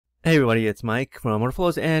Hey everybody, it's Mike from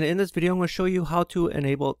Orderflows, and in this video I'm going to show you how to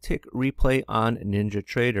enable tick replay on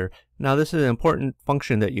NinjaTrader. Now this is an important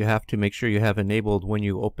function that you have to make sure you have enabled when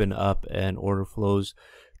you open up an Orderflows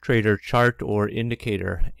trader chart or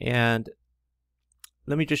indicator. And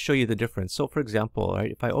let me just show you the difference. So for example,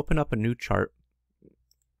 right, if I open up a new chart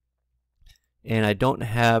and I don't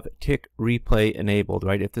have tick replay enabled,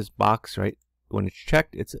 right, if this box, right, when it's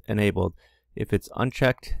checked, it's enabled. If it's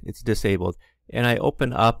unchecked, it's disabled. And I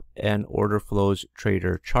open up an Orderflows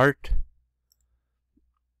trader chart.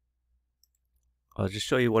 I'll just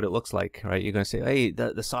show you what it looks like, right? You're going to say, hey,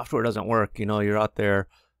 the software doesn't work. You know, you're out there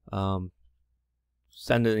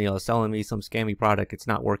selling me some scammy product. It's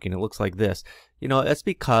not working. It looks like this. You know, that's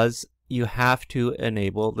because you have to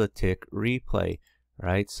enable the tick replay,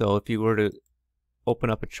 right? So if you were to open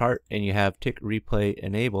up a chart and you have tick replay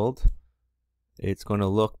enabled, it's going to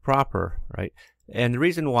look proper, right? And the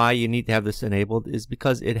reason why you need to have this enabled is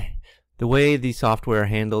because the way the software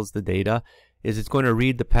handles the data is it's going to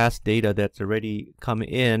read the past data that's already come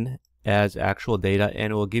in as actual data,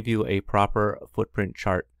 and it will give you a proper footprint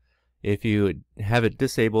chart. If you have it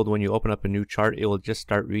disabled when you open up a new chart, it will just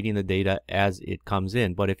start reading the data as it comes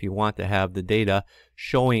in. But if you want to have the data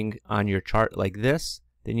showing on your chart like this,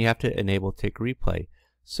 then you have to enable tick replay.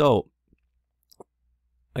 So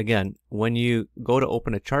again, when you go to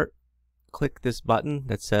open a chart, click this button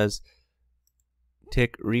that says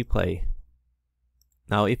tick replay.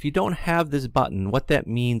 Now if you don't have this button, what that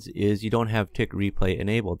means is you don't have tick replay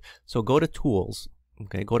enabled. So go to tools,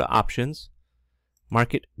 okay, go to options,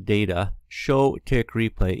 market data, show tick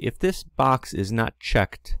replay. If this box is not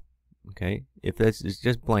checked, okay, if this is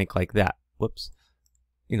just blank like that, whoops,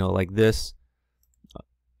 you know, like this,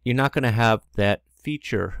 you're not going to have that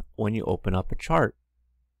feature when you open up a chart.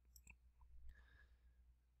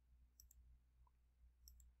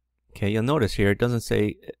 Okay, you'll notice here it doesn't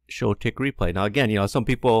say show tick replay. Now again, you know, some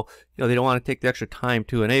people, you know, they don't want to take the extra time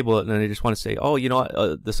to enable it, and then they just want to say, oh, you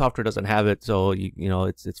know, the software doesn't have it, so you know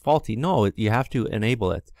it's faulty. No, you have to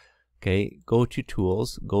enable it. Okay, go to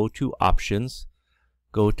tools, go to options,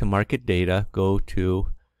 go to market data, go to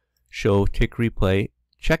show tick replay,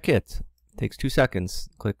 check it. It takes 2 seconds.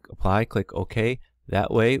 Click apply, click OK. That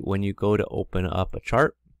way, when you go to open up a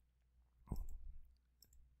chart,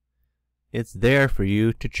 it's there for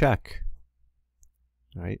you to check,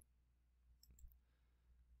 right?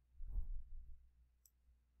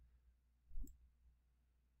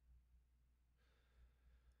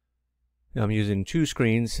 Now I'm using two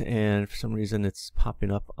screens, and for some reason it's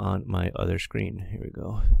popping up on my other screen. Here we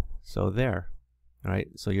go. So there. All right,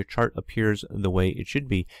 so your chart appears the way it should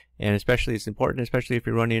be, and especially it's important, especially if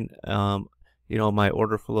you're running, you know, my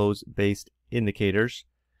order flows based indicators.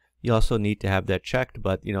 You also need to have that checked,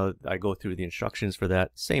 but you know, I go through the instructions for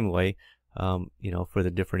that same way, you know, for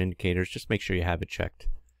the different indicators. Just make sure you have it checked.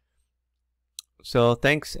 So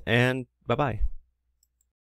thanks, and bye-bye.